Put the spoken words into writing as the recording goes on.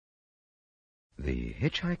The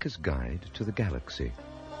Hitchhiker's Guide to the Galaxy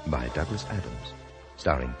by Douglas Adams,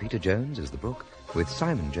 starring Peter Jones as the book, with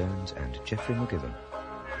Simon Jones and Geoffrey McGibbon.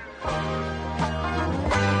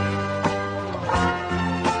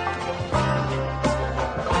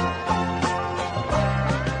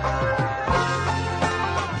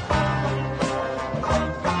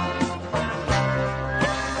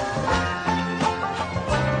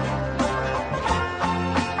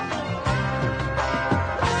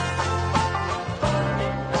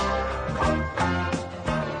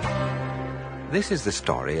 This is the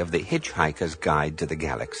story of the Hitchhiker's Guide to the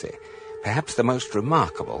Galaxy, perhaps the most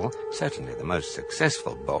remarkable, certainly the most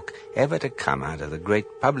successful book ever to come out of the great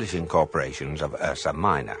publishing corporations of Ursa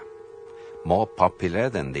Minor. More popular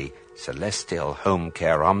than the Celestial Home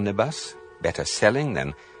Care Omnibus, better selling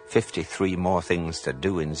than 53 More Things to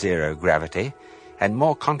Do in Zero Gravity, and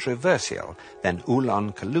more controversial than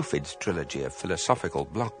Ulan Kalufid's trilogy of philosophical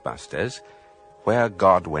blockbusters, Where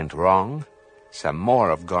God Went Wrong, Some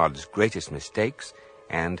More of God's Greatest Mistakes,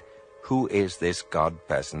 and Who Is This God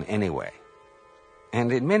Person Anyway? And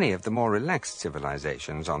in many of the more relaxed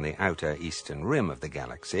civilizations on the outer eastern rim of the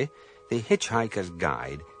galaxy, the Hitchhiker's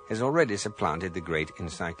Guide has already supplanted the great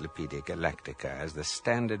Encyclopaedia Galactica as the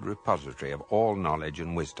standard repository of all knowledge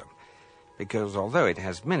and wisdom, because although it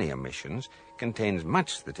has many omissions, contains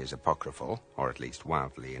much that is apocryphal, or at least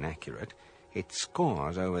wildly inaccurate, it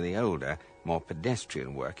scores over the older, more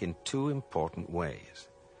pedestrian work in two important ways.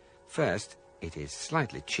 First, it is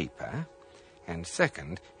slightly cheaper, and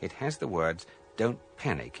second, it has the words "Don't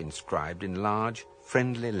Panic" inscribed in large,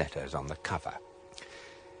 friendly letters on the cover.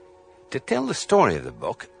 To tell the story of the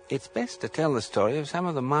book, it's best to tell the story of some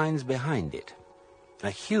of the minds behind it. A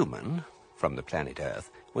human, from the planet Earth,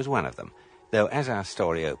 was one of them, though as our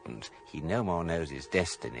story opens, he no more knows his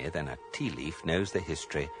destiny than a tea leaf knows the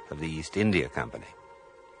history of the East India Company.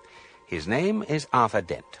 His name is Arthur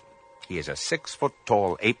Dent. He is a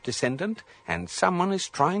 6-foot-tall ape descendant, and someone is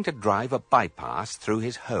trying to drive a bypass through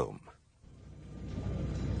his home.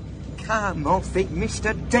 Come off it,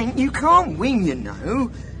 Mr. Dent. You can't win, you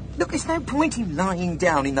know. Look, there's no point in lying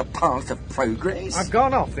down in the path of progress. I've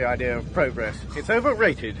gone off the idea of progress. It's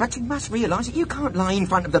overrated. But you must realise that you can't lie in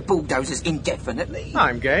front of the bulldozers indefinitely.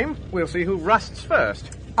 I'm game. We'll see who rusts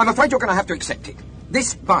first. I'm afraid you're going to have to accept it.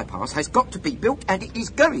 This bypass has got to be built, and it is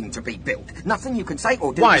going to be built. Nothing you can say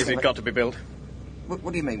or do... Why has it got to be built? What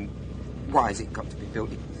do you mean, why has it got to be built?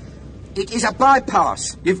 It is a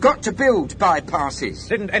bypass. You've got to build bypasses.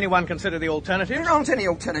 Didn't anyone consider the alternatives? There aren't any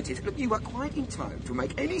alternatives. Look, you are quite entitled to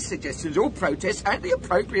make any suggestions or protests at the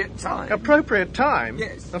appropriate time. Appropriate time?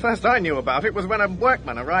 Yes. The first I knew about it was when a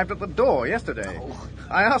workman arrived at the door yesterday. Oh.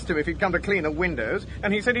 I asked him if he'd come to clean the windows,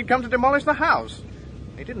 and he said he'd come to demolish the house.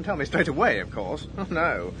 He didn't tell me straight away, of course. Oh,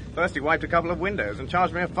 no. First he wiped a couple of windows and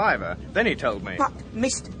charged me a £5. Then he told me. But,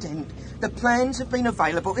 Mr. Dent, the plans have been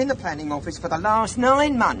available in the planning office for the last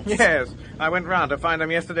 9 months. Yes. I went round to find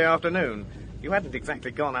them yesterday afternoon. You hadn't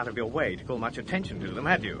exactly gone out of your way to call much attention to them,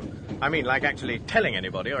 had you? I mean, like actually telling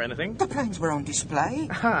anybody or anything? The plans were on display.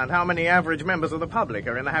 And how many average members of the public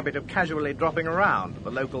are in the habit of casually dropping around at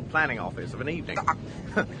the local planning office of an evening?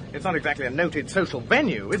 It's not exactly a noted social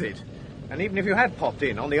venue, is it? And even if you had popped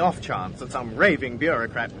in on the off chance that some raving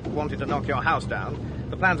bureaucrat wanted to knock your house down,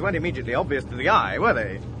 the plans weren't immediately obvious to the eye, were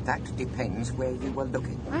they? That depends where you were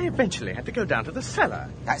looking. I eventually had to go down to the cellar.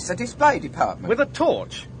 That's the display department. With a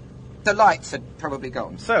torch. The lights had probably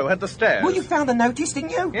gone. So had the stairs. Well, you found the notice,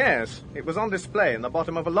 didn't you? Yes. It was on display in the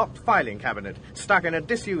bottom of a locked filing cabinet, stuck in a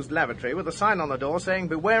disused lavatory with a sign on the door saying,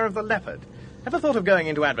 "Beware of the leopard." Ever thought of going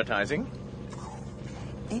into advertising?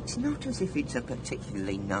 It's not as if it's a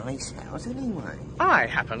particularly nice house, anyway. I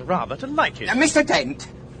happen rather to like it. Mr. Dent!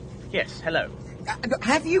 Yes, hello.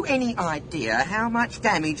 Have you any idea how much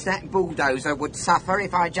damage that bulldozer would suffer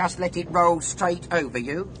if I just let it roll straight over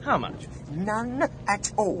you? How much? None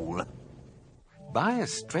at all. By a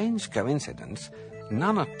strange coincidence,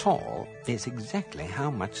 none at all is exactly how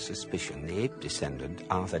much suspicion the ape descendant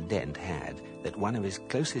Arthur Dent had that one of his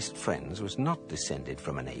closest friends was not descended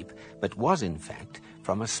from an ape, but was, in fact,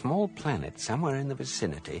 from a small planet somewhere in the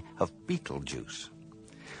vicinity of Beetlejuice.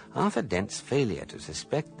 Arthur Dent's failure to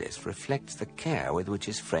suspect this reflects the care with which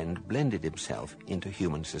his friend blended himself into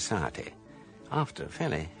human society, after a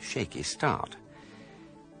fairly shaky start.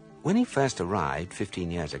 When he first arrived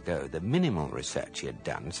 15 years ago, the minimal research he had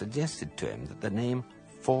done suggested to him that the name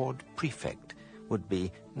Ford Prefect would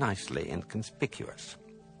be nicely inconspicuous.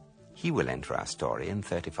 He will enter our story in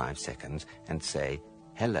 35 seconds and say,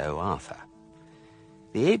 "Hello, Arthur."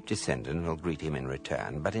 The ape descendant will greet him in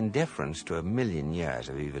return, but in deference to 1,000,000 years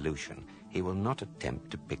of evolution, he will not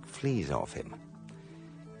attempt to pick fleas off him.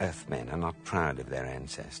 Earthmen are not proud of their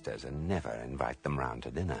ancestors and never invite them round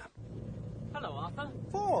to dinner. Hello, Arthur.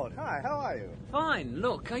 Ford, hi, how are you? Fine.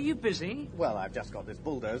 Look, are you busy? Well, I've just got this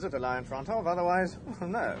bulldozer to lie in front of, otherwise, no,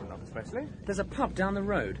 not especially. There's a pub down the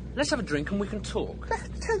road. Let's have a drink and we can talk.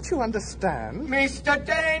 Don't you understand? Mr.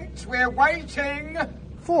 Dent, we're waiting.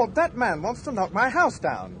 Ford, that man wants to knock my house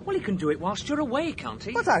down. Well, he can do it whilst you're away, can't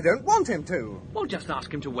he? But I don't want him to. Well, just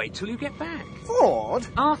ask him to wait till you get back. Ford!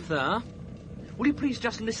 Arthur, will you please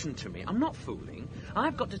just listen to me? I'm not fooling.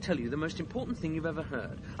 I've got to tell you the most important thing you've ever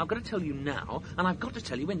heard. I've got to tell you now, and I've got to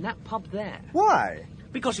tell you in that pub there. Why?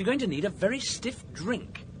 Because you're going to need a very stiff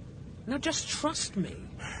drink. Now, just trust me.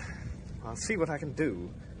 I'll see what I can do.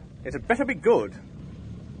 It had better be good.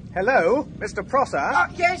 Hello, Mr. Prosser?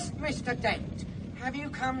 Yes, Mr. Dent. Have you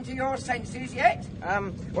come to your senses yet?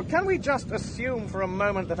 Well, can we just assume for a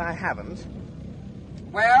moment that I haven't?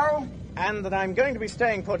 Well? And that I'm going to be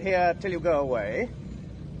staying put here till you go away.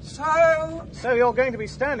 So? So you're going to be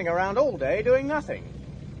standing around all day doing nothing?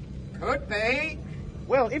 Could be.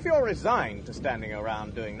 Well, if you're resigned to standing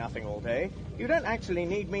around doing nothing all day, you don't actually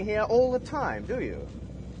need me here all the time, do you?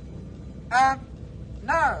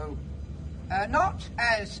 No. Not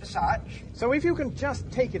as such. So if you can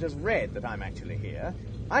just take it as read that I'm actually here,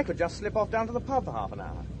 I could just slip off down to the pub for half an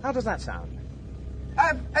hour. How does that sound?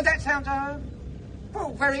 That sounds,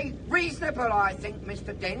 well, very reasonable, I think,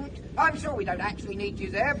 Mr. Dent. I'm sure we don't actually need you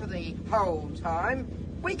there for the whole time.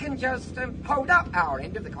 We can just hold up our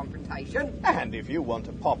end of the confrontation. And if you want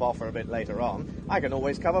to pop off for a bit later on, I can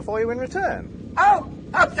always cover for you in return. Oh,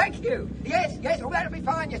 thank you. Yes, that'll be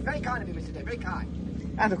fine. Yes, very kind of you, Mr. Dent, very kind.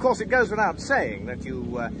 And, of course, it goes without saying that you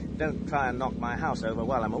don't try and knock my house over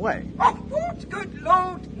while I'm away. Oh, what? Good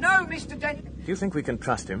Lord, no, Mr. Dent. Do you think we can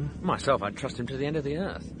trust him? Myself, I'd trust him to the end of the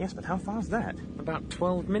earth. Yes, but how far's that? About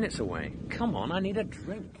 12 minutes away. Come on, I need a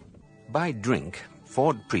drink. By drink,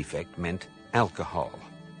 Ford Prefect meant alcohol.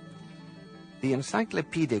 The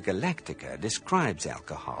Encyclopaedia Galactica describes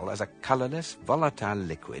alcohol as a colourless, volatile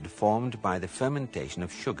liquid formed by the fermentation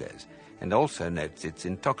of sugars, and also notes its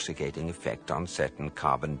intoxicating effect on certain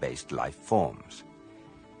carbon-based life forms.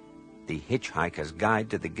 The Hitchhiker's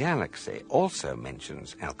Guide to the Galaxy also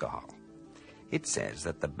mentions alcohol. It says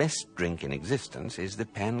that the best drink in existence is the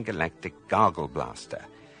Pan-Galactic Gargle Blaster,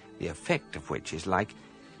 the effect of which is like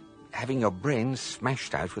having your brains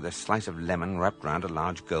smashed out with a slice of lemon wrapped round a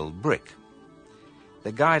large gold brick.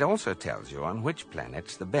 The guide also tells you on which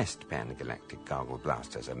planets the best Pan-Galactic Gargle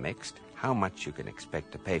Blasters are mixed, how much you can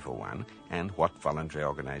expect to pay for one, and what voluntary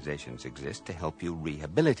organizations exist to help you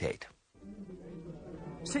rehabilitate.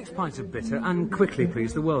 6 pints of bitter, and quickly,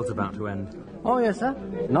 please. The world's about to end. Oh, yes, sir.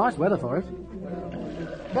 Nice weather for it.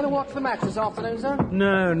 Going to watch the match this afternoon, sir?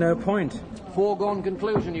 No point. Foregone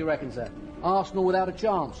conclusion, you reckon, sir? Arsenal without a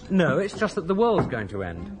chance? No, it's just that the world's going to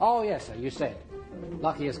end. Oh, yes, sir, you said.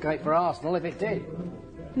 Lucky escape for Arsenal if it did.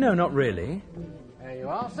 No, not really. There you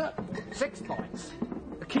are, sir. 6 points.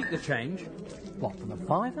 Keep the change. What, for the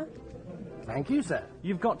fiver? Thank you, sir.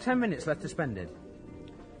 You've got 10 minutes left to spend it.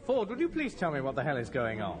 Ford, would you please tell me what the hell is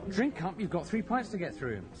going on? Drink up, you've got 3 pints to get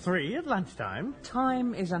through. 3 at lunchtime?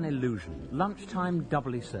 Time is an illusion. Lunchtime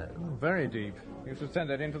doubly so. Oh, very deep. You should send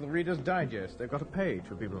that into the Reader's Digest. They've got a page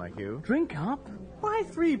for people like you. Drink up. Why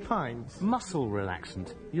 3 pints? Muscle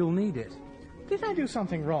relaxant. You'll need it. Did I do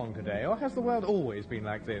something wrong today, or has the world always been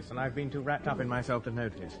like this, and I've been too wrapped up in myself to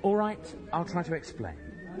notice? All right, I'll try to explain.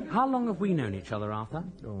 How long have we known each other, Arthur?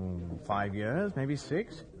 5 years, maybe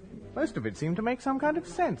 6. Most of it seemed to make some kind of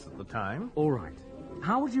sense at the time. All right.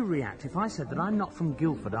 How would you react if I said that I'm not from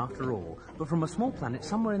Guildford after all, but from a small planet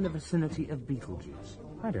somewhere in the vicinity of Beetlejuice?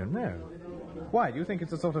 I don't know. Why, do you think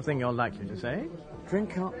it's the sort of thing you're likely to say?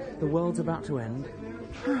 Drink up, the world's about to end.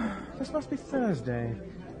 This must be Thursday.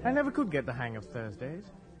 I never could get the hang of Thursdays.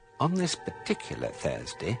 On this particular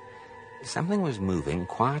Thursday, something was moving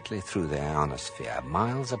quietly through the ionosphere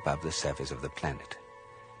miles above the surface of the planet.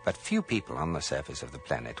 But few people on the surface of the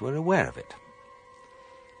planet were aware of it.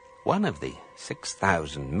 One of the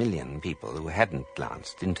 6,000 million people who hadn't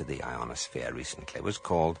glanced into the ionosphere recently was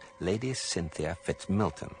called Lady Cynthia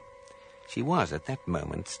Fitzmilton. She was at that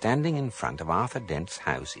moment standing in front of Arthur Dent's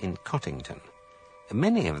house in Cottington.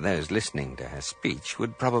 Many of those listening to her speech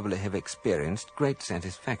would probably have experienced great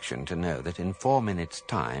satisfaction to know that in 4 minutes'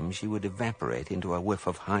 time she would evaporate into a whiff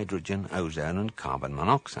of hydrogen, ozone, and carbon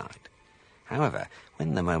monoxide. However,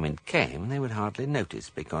 when the moment came, they would hardly notice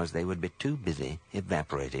because they would be too busy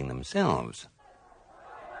evaporating themselves.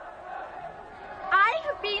 I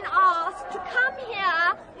have been asked to come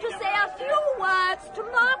here to say a few words to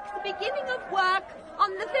mark the beginning of work on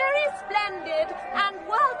the very splendid and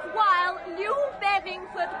worthwhile New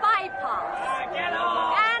Bedingford bypass. Get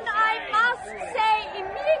on! And I must say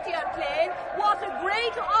immediately what a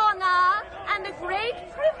great honour and a great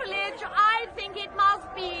privilege I think it must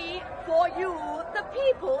be for you, the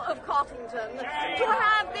people of Cottington, to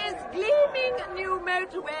have this gleaming new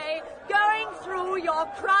motorway going through your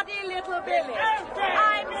cruddy little village.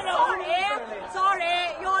 I'm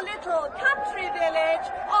sorry, your little country village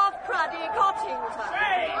of cruddy Cottington.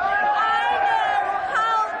 I know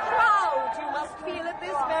how proud you must feel at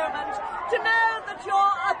this moment to know that your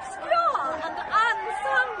obscure and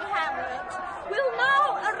unsung hamlet will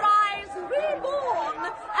now arise reborn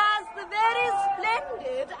as the very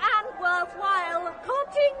splendid and worthwhile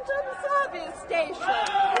Cottington Service Station,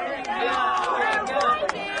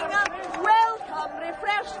 providing welcome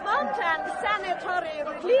refreshment and sanitary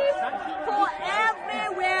relief for every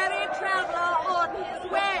weary traveller on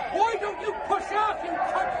his way. Why don't you push out, you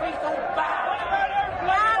country so bad?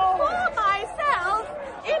 And for myself,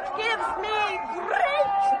 it gives me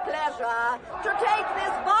great pleasure to take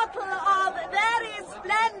this bottle of very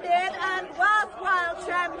splendid and worthwhile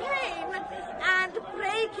champagne and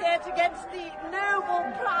break it against the noble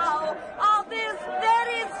prow of this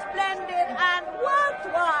very splendid and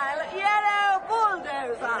worthwhile yellow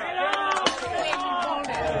bulldozer.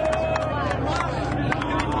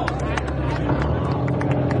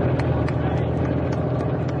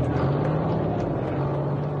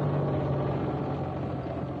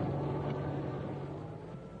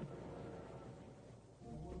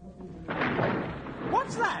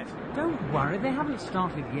 What's that? Don't worry, they haven't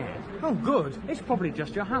started yet. Oh, good. It's probably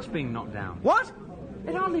just your house being knocked down. What?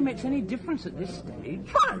 It hardly makes any difference at this stage.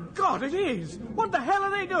 My God, it is! What the hell are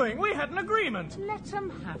they doing? We had an agreement. Let them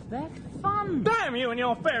have their fun. Damn you and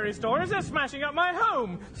your fairy stories! They're smashing up my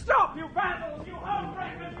home! Stop, you vandals! You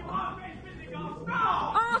homebreakers! You half-faced visigoths!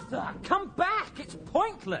 Stop! Arthur, come back! It's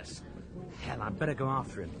pointless. Hell, I'd better go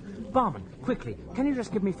after him. Barman, quickly, can you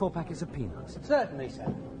just give me 4 packets of peanuts? Certainly,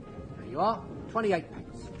 sir. There you are. 28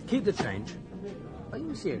 pence. Keep the change. Are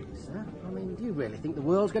you serious, sir? I mean, do you really think the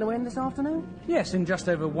world's going to end this afternoon? Yes, in just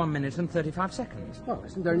over 1 minute and 35 seconds. Well,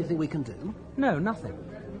 isn't there anything we can do? No, nothing.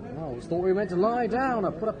 I always thought we were meant to lie down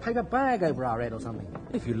or put a paper bag over our head or something.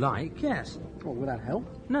 If you like, yes. Well, would that help?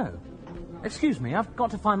 No. Excuse me, I've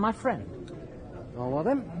got to find my friend. Oh, well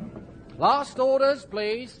then. Last orders,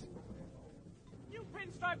 please. You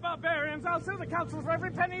pinstripe barbarians! I'll sue the council for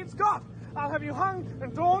every penny it's got! I'll have you hung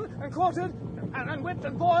and drawn and quartered and whipped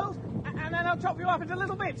and boiled, and then I'll chop you up into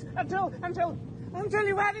little bits until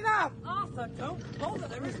you've had enough! Arthur, don't bother.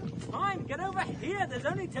 There isn't time. Get over here. There's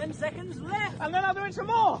only 10 seconds left. And then I'll do it some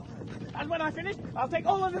more! And when I finish, I'll take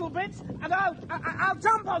all the little bits and I'll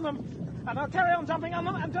jump on them! And I'll carry on jumping on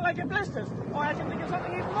them until I get blisters. Or I can think of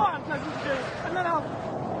something even more unpleasant to do. And then I'll...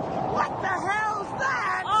 What the hell's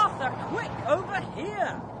that? Arthur, quick, over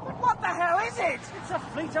here. What the hell is it? It's a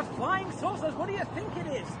fleet of flying saucers. What do you think it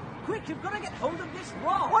is? Quick, you've got to get hold of this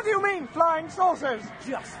rock. What do you mean, flying saucers?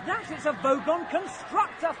 Just that. It's a Vogon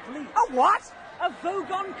constructor fleet. A what? A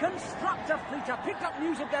Vogon constructor fleet. I picked up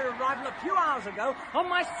news of their arrival a few hours ago on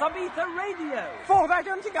my sub-ether radio. Ford, I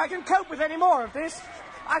don't think I can cope with any more of this.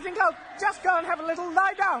 I think I'll just go and have a little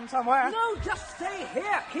lie down somewhere. No, just stay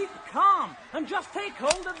here. Keep calm. And just take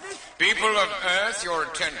hold of this... People of Earth, your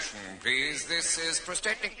attention, please. This is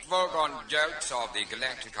Prosthetic Vogon Jokes of the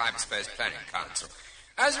Galactic Hyperspace Planning Council.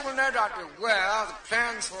 As you will no doubt be aware, the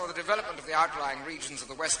plans for the development of the outlying regions of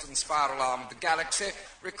the western spiral arm of the galaxy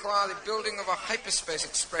require the building of a hyperspace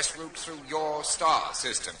express route through your star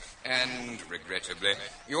system. And, regrettably,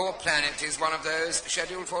 your planet is one of those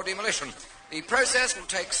scheduled for demolition. The process will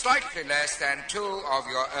take slightly less than 2 of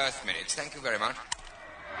your Earth minutes. Thank you very much.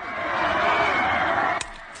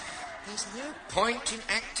 There's no point in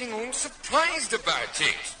acting all surprised about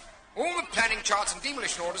it. All the planning charts and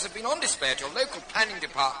demolition orders have been on display at your local planning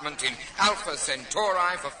department in Alpha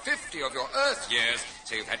Centauri for 50 of your Earth years,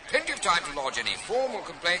 so you've had plenty of time to lodge any formal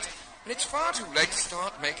complaints, and it's far too late to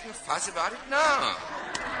start making a fuss about it now.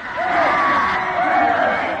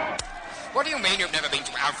 What do you mean you've never been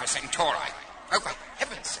to Alpha Centauri? Oh, for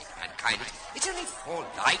heaven's sake, mankind, it's only 4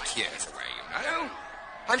 light years away, you know.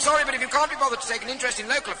 I'm sorry, but if you can't be bothered to take an interest in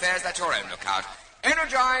local affairs, that's your own lookout.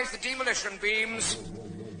 Energize the demolition beams.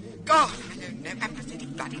 God, I know no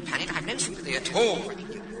apathetic bloody planet. I've no sympathy at all.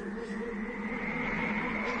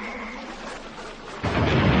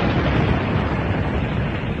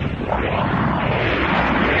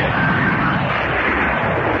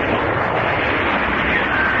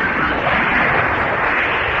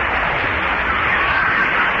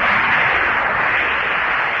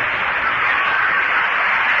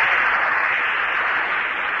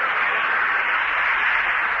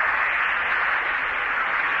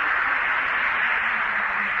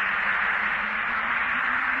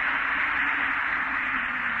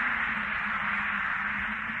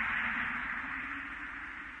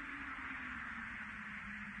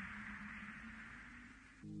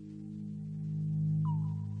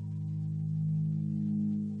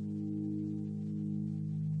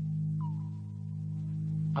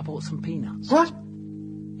 I bought some peanuts. What?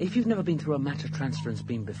 If you've never been through a matter transference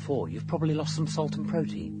beam before, you've probably lost some salt and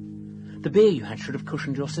protein. The beer you had should have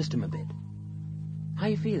cushioned your system a bit. How are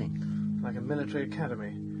you feeling? Like a military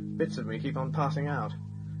academy. Bits of me keep on passing out.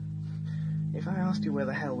 If I asked you where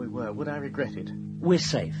the hell we were, would I regret it? We're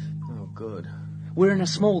safe. Oh, good. We're in a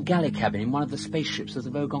small galley cabin in one of the spaceships of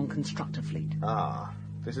the Vogon constructor fleet. Ah,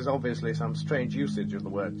 this is obviously some strange usage of the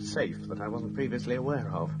word safe that I wasn't previously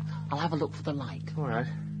aware of. I'll have a look for the light. All right.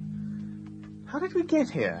 How did we get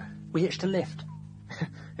here? We hitched a lift.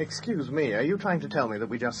 Excuse me, are you trying to tell me that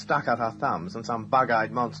we just stuck out our thumbs and some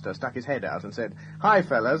bug-eyed monster stuck his head out and said, "Hi,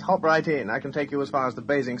 fellas, hop right in. I can take you as far as the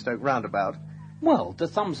Basingstoke roundabout." Well, the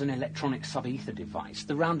thumb's an electronic sub-ether device.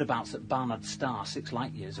 The roundabout's at Barnard Star, 6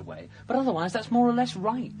 light years away. But otherwise, that's more or less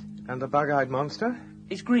right. And the bug-eyed monster?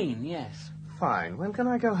 It's green, yes. Fine. When can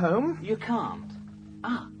I go home? You can't.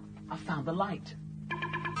 Ah, I found the light.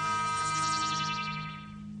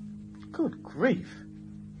 Good grief.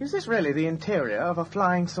 Is this really the interior of a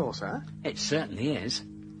flying saucer? It certainly is.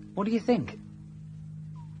 What do you think?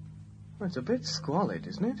 Well, it's a bit squalid,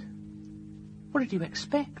 isn't it? What did you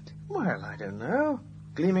expect? Well, I don't know.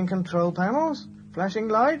 Gleaming control panels, flashing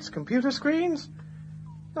lights, computer screens.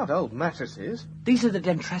 Not old mattresses. These are the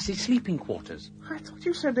Dentrassi sleeping quarters. I thought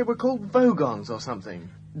you said they were called Vogons or something.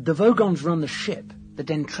 The Vogons run the ship. The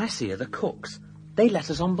Dentrassi are the cooks. They let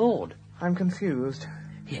us on board. I'm confused.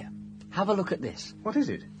 Here, have a look at this. What is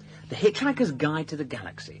it? The Hitchhiker's Guide to the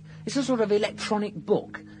Galaxy. It's a sort of electronic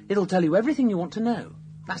book. It'll tell you everything you want to know.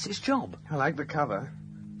 That's its job. I like the cover.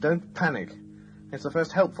 Don't panic. It's the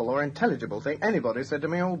first helpful or intelligible thing anybody's said to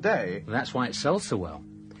me all day. That's why it sells so well.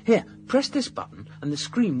 Here, press this button and the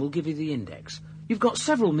screen will give you the index. You've got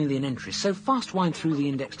several million entries, so fast wind through the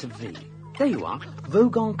index to V. There you are,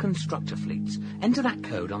 Vogon Constructor Fleets. Enter that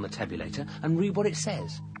code on the tabulator and read what it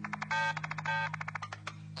says.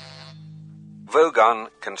 Vogon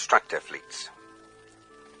Constructor Fleets.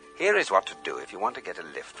 Here is what to do if you want to get a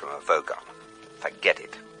lift from a Vogon. Forget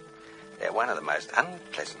it. They're one of the most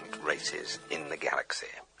unpleasant races in the galaxy.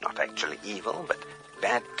 Not actually evil, but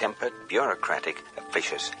bad-tempered, bureaucratic,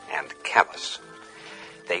 officious, and callous.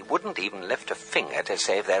 They wouldn't even lift a finger to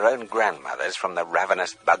save their own grandmothers from the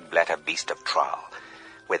ravenous bug-bladder beast of trial.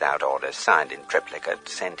 Without orders, signed in triplicate,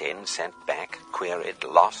 sent in, sent back, queried,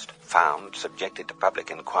 lost, found, subjected to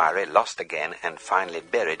public inquiry, lost again, and finally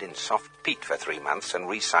buried in soft peat for 3 months and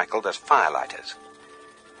recycled as firelighters.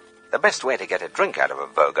 The best way to get a drink out of a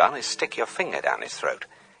Vogon is stick your finger down his throat.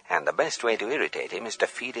 And the best way to irritate him is to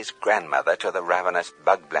feed his grandmother to the ravenous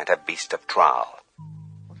bug-bladder beast of trial.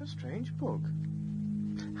 What a strange book.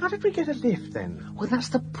 How did we get a lift, then? Well, that's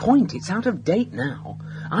the point. It's out of date now.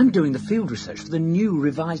 I'm doing the field research for the new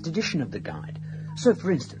revised edition of the guide. So,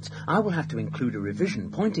 for instance, I will have to include a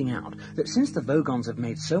revision pointing out that since the Vogons have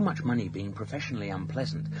made so much money being professionally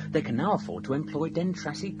unpleasant, they can now afford to employ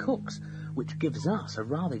Dentrassi cooks, which gives us a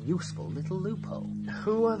rather useful little loophole.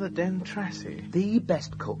 Who are the Dentrassi? The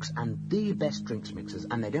best cooks and the best drinks mixers,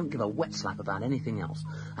 and they don't give a wet slap about anything else.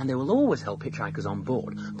 And they will always help hitchhikers on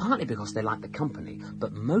board, partly because they like the company,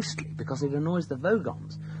 but mostly because it annoys the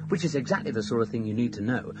Vogons, which is exactly the sort of thing you need to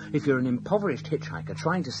know if you're an impoverished hitchhiker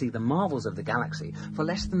trying to see the marvels of the galaxy for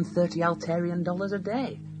less than $30 Altarian a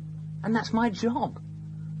day. And that's my job.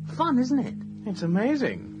 Fun, isn't it? It's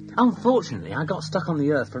amazing. Unfortunately, I got stuck on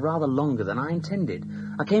the Earth for rather longer than I intended.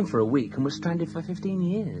 I came for a week and was stranded for 15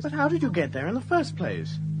 years. But how did you get there in the first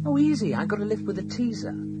place? Oh, easy. I got a lift with a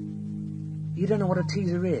teaser. You don't know what a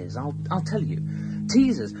teaser is? I'll tell you.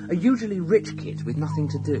 Teasers are usually rich kids with nothing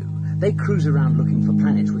to do. They cruise around looking for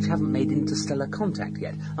planets which haven't made interstellar contact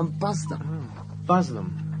yet and buzz them. Oh, buzz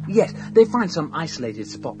them? Yes, they find some isolated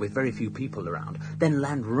spot with very few people around, then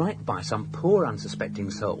land right by some poor unsuspecting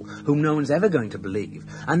soul whom no one's ever going to believe,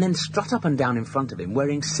 and then strut up and down in front of him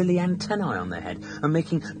wearing silly antennae on their head and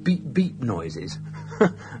making beep-beep noises.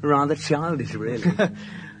 Rather childish, really.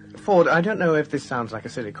 Ford, I don't know if this sounds like a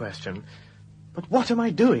silly question, but what am I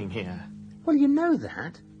doing here? Well, you know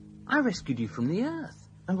that. I rescued you from the Earth.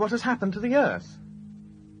 And what has happened to the Earth?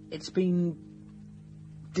 It's been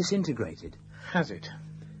disintegrated. Has it?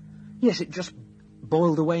 Yes, it just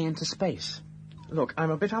boiled away into space. Look, I'm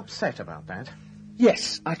a bit upset about that.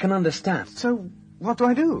 Yes, I can understand. So, what do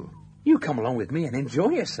I do? You come along with me and enjoy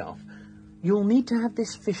yourself. You'll need to have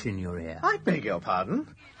this fish in your ear. I beg your pardon?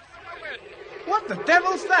 What the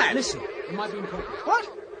devil's that? Listen, it might be important. What?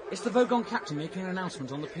 It's the Vogon captain making an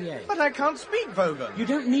announcement on the PA. But I can't speak Vogon. You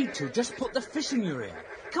don't need to. Just put the fish in your ear.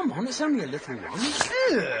 Come on, it's only a little one.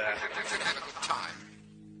 Time.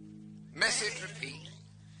 Message repeat.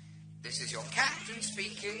 This is your captain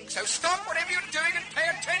speaking, so stop whatever you're doing and pay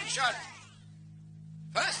attention.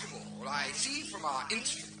 First of all, I see from our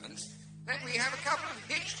instruments that we have a couple of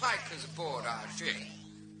hitchhikers aboard our ship.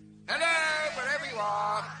 Hello, wherever you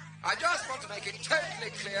are. I just want to make it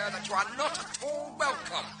totally clear that you are not at all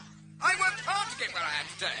welcome. I worked hard to get where I am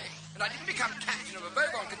today, and I didn't become captain of a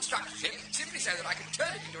Vogon construction ship simply so that I could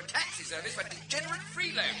turn it into a taxi service for degenerate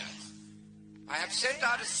freeloaders. I have sent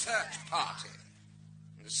out a search party,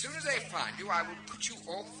 and as soon as they find you, I will put you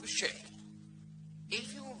off the ship.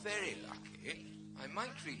 If you're very lucky, I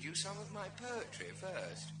might read you some of my poetry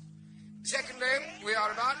first. Secondly, we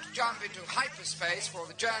are about to jump into hyperspace for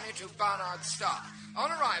the journey to Barnard's Star.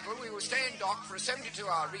 On arrival, we will stay in dock for a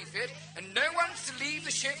 72-hour refit, and no one's to leave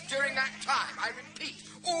the ship during that time. I repeat,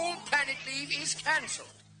 all planet leave is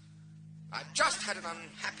cancelled. I've just had an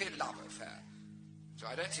unhappy love affair, so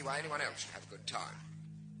I don't see why anyone else should have a good time.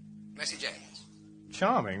 Message ends.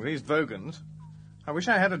 Charming, these Vogons. I wish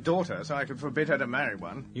I had a daughter so I could forbid her to marry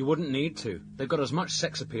one. You wouldn't need to. They've got as much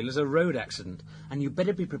sex appeal as a road accident. And you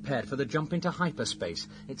better be prepared for the jump into hyperspace.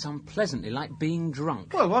 It's unpleasantly like being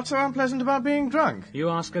drunk. Well, what's so unpleasant about being drunk? You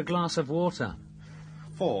ask a glass of water.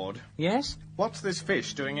 Ford. Yes? What's this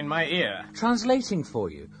fish doing in my ear? Translating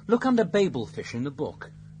for you. Look under Babel fish in the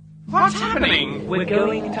book. What's happening? We're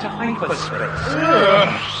going into hyperspace.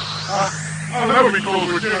 I'll never be called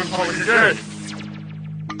to a gin and tonic again.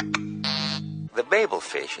 The Babel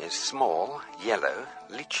fish is small, yellow,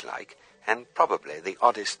 leech-like, and probably the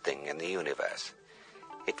oddest thing in the universe.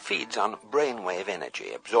 It feeds on brainwave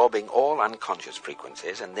energy, absorbing all unconscious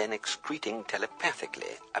frequencies and then excreting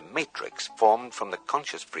telepathically a matrix formed from the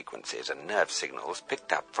conscious frequencies and nerve signals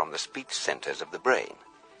picked up from the speech centers of the brain.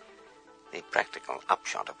 The practical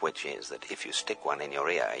upshot of which is that if you stick one in your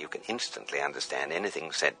ear, you can instantly understand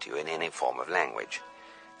anything said to you in any form of language.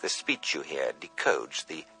 The speech you hear decodes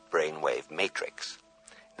the brainwave matrix.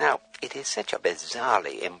 Now, it is such a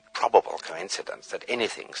bizarrely improbable coincidence that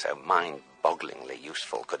anything so mind-bogglingly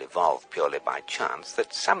useful could evolve purely by chance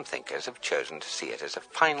that some thinkers have chosen to see it as a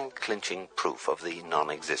final clinching proof of the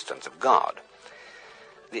non-existence of God.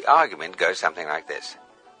 The argument goes something like this.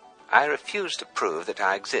 I refuse to prove that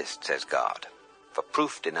I exist, says God, for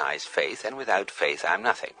proof denies faith, and without faith I'm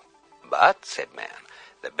nothing. But, said man,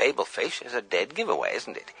 the Babel fish is a dead giveaway,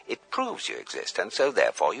 isn't it? It proves you exist, and so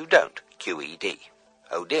therefore you don't. QED.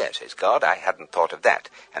 Oh dear, says God, I hadn't thought of that,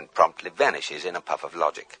 and promptly vanishes in a puff of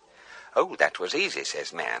logic. Oh, that was easy,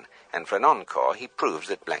 says man, and for an encore he proves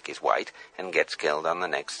that black is white and gets killed on the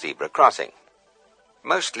next zebra crossing.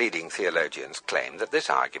 Most leading theologians claim that this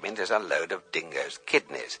argument is a load of dingo's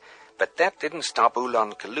kidneys, but that didn't stop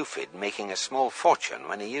Ulan Kalufid making a small fortune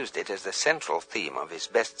when he used it as the central theme of his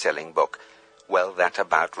best-selling book, Well, That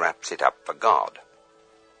About Wraps It Up for God.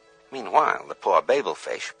 Meanwhile, the poor Babel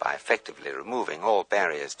fish, by effectively removing all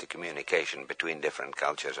barriers to communication between different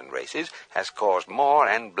cultures and races, has caused more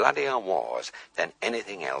and bloodier wars than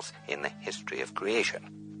anything else in the history of creation.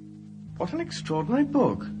 What an extraordinary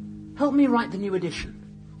book. Help me write the new edition.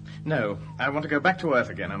 No, I want to go back to Earth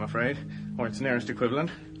again, I'm afraid, or its nearest equivalent.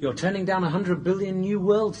 You're turning down 100 billion new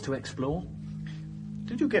worlds to explore.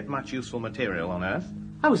 Did you get much useful material on Earth?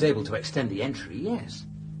 I was able to extend the entry, yes.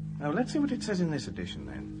 Now, let's see what it says in this edition,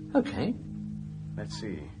 then. Okay. Let's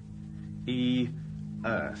see.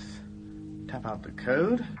 Earth. Tap out the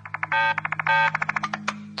code.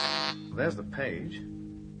 There's the page.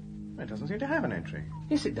 It doesn't seem to have an entry.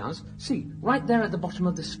 Yes, it does. See, right there at the bottom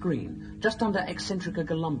of the screen, just under Eccentrica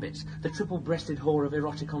Golumbits, the triple-breasted whore of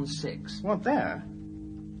Eroticon 6. What, there?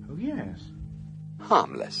 Oh, yes.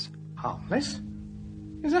 Harmless. Harmless?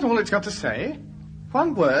 Is that all it's got to say?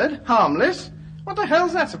 One word? Harmless? What the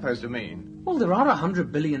hell's that supposed to mean? Well, there are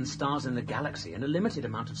 100 billion stars in the galaxy and a limited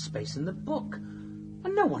amount of space in the book.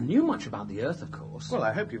 And no one knew much about the Earth, of course. Well,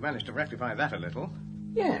 I hope you managed to rectify that a little.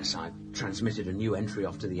 Yes, I transmitted a new entry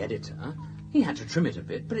off to the editor. He had to trim it a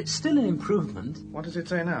bit, but it's still an improvement. What does it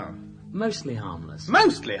say now? Mostly harmless.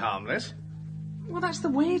 Mostly harmless? Well, that's the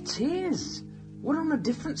way it is. We're on a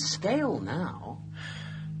different scale now.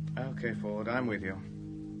 Okay, Ford, I'm with you.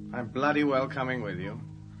 I'm bloody well coming with you.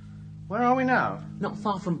 Where are we now? Not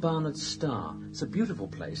far from Barnard's Star. It's a beautiful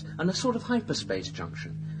place and a sort of hyperspace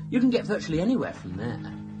junction. You can get virtually anywhere from there.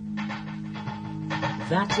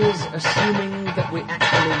 That is assuming that we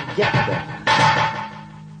actually get there.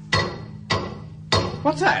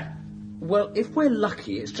 What's that? Well, if we're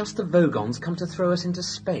lucky, it's just the Vogons come to throw us into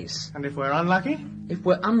space. And if we're unlucky? If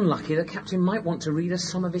we're unlucky, the captain might want to read us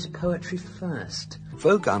some of his poetry first.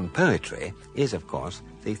 Vogon poetry is, of course,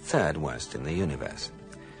 the third worst in the universe.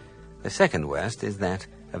 The second worst is that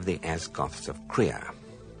of the Azgoths of Kriya.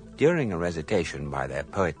 During a recitation by their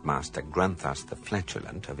poet-master Granthus the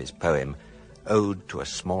Flatulent of his poem ode to a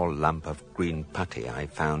small lump of green putty I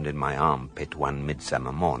found in my armpit one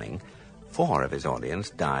midsummer morning, 4 of his audience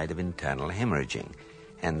died of internal hemorrhaging,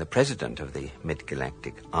 and the president of the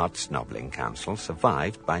Mid-Galactic Arts Novelling Council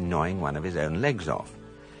survived by gnawing one of his own legs off.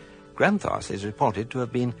 Granthos is reported to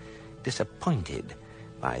have been disappointed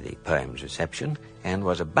by the poem's reception and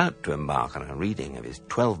was about to embark on a reading of his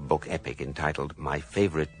 12-book epic entitled My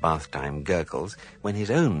Favourite Bath-Time Gurgles when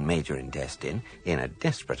his own major intestine, in a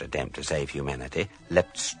desperate attempt to save humanity,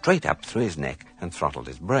 leapt straight up through his neck and throttled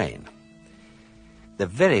his brain. The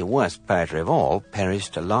very worst poetry of all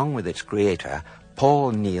perished along with its creator,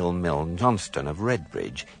 Paul Neil Milne Johnston of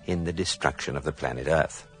Redbridge, in the destruction of the planet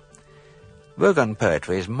Earth. Vogon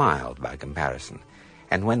poetry is mild by comparison,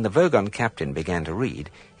 and when the Vogon captain began to read,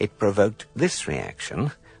 it provoked this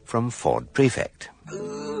reaction from Ford Prefect.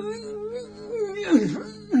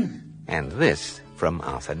 And this from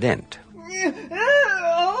Arthur Dent.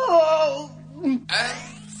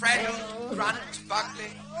 Friend Grunt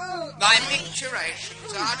Buckley, thy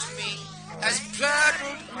micturations are to me as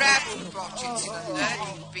plurdled gravel botches in a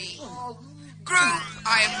learning bee. Groove,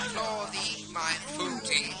 I implore thee, my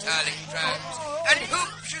footing turling drones, and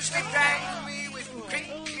hooptiously wrangle me with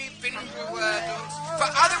crinkly bindle wordles, for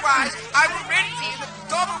otherwise I will rend thee in the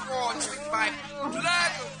gob awards with my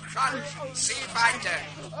blurgle crunch and see if I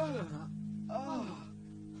don't.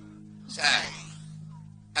 So,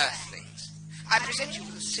 Earthlings, I present you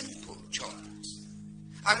with a simple choice.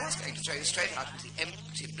 I was going to throw you straight out into the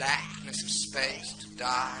empty blackness of space to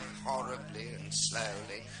die horribly and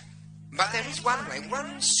slowly. But there is one way,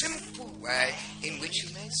 one simple way, in which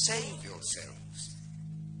you may save yourselves.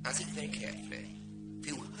 Now think very carefully.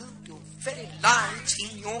 You hold your very lives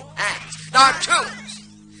in your hands. Now choose.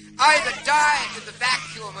 Either die into the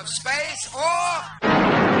vacuum of space, or...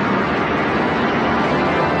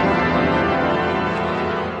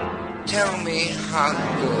 Tell me how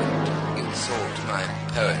good you thought my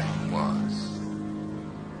poem was.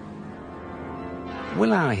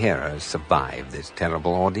 Will our heroes survive this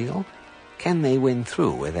terrible ordeal? Can they win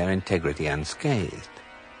through with their integrity unscathed?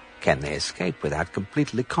 Can they escape without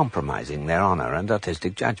completely compromising their honor and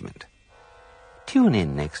artistic judgment? Tune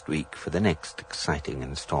in next week for the next exciting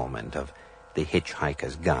installment of The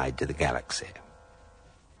Hitchhiker's Guide to the Galaxy.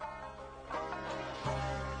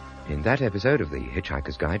 In that episode of The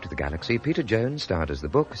Hitchhiker's Guide to the Galaxy, Peter Jones starred as the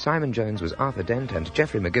book, Simon Jones was Arthur Dent, and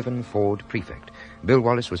Geoffrey McGivern, Ford Prefect. Bill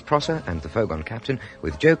Wallace was Prosser and the Fogon Captain,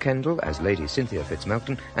 with Joe Kendall as Lady Cynthia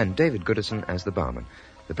Fitzmelton and David Goodison as the barman.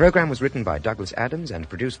 The programme was written by Douglas Adams and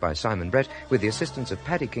produced by Simon Brett, with the assistance of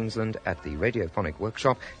Paddy Kingsland at the Radiophonic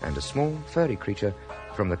Workshop and a small furry creature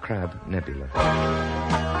from the Crab Nebula.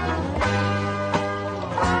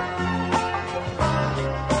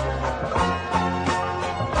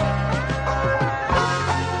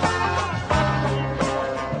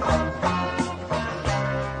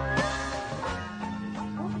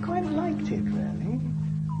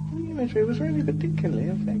 It was really particularly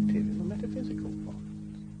effective.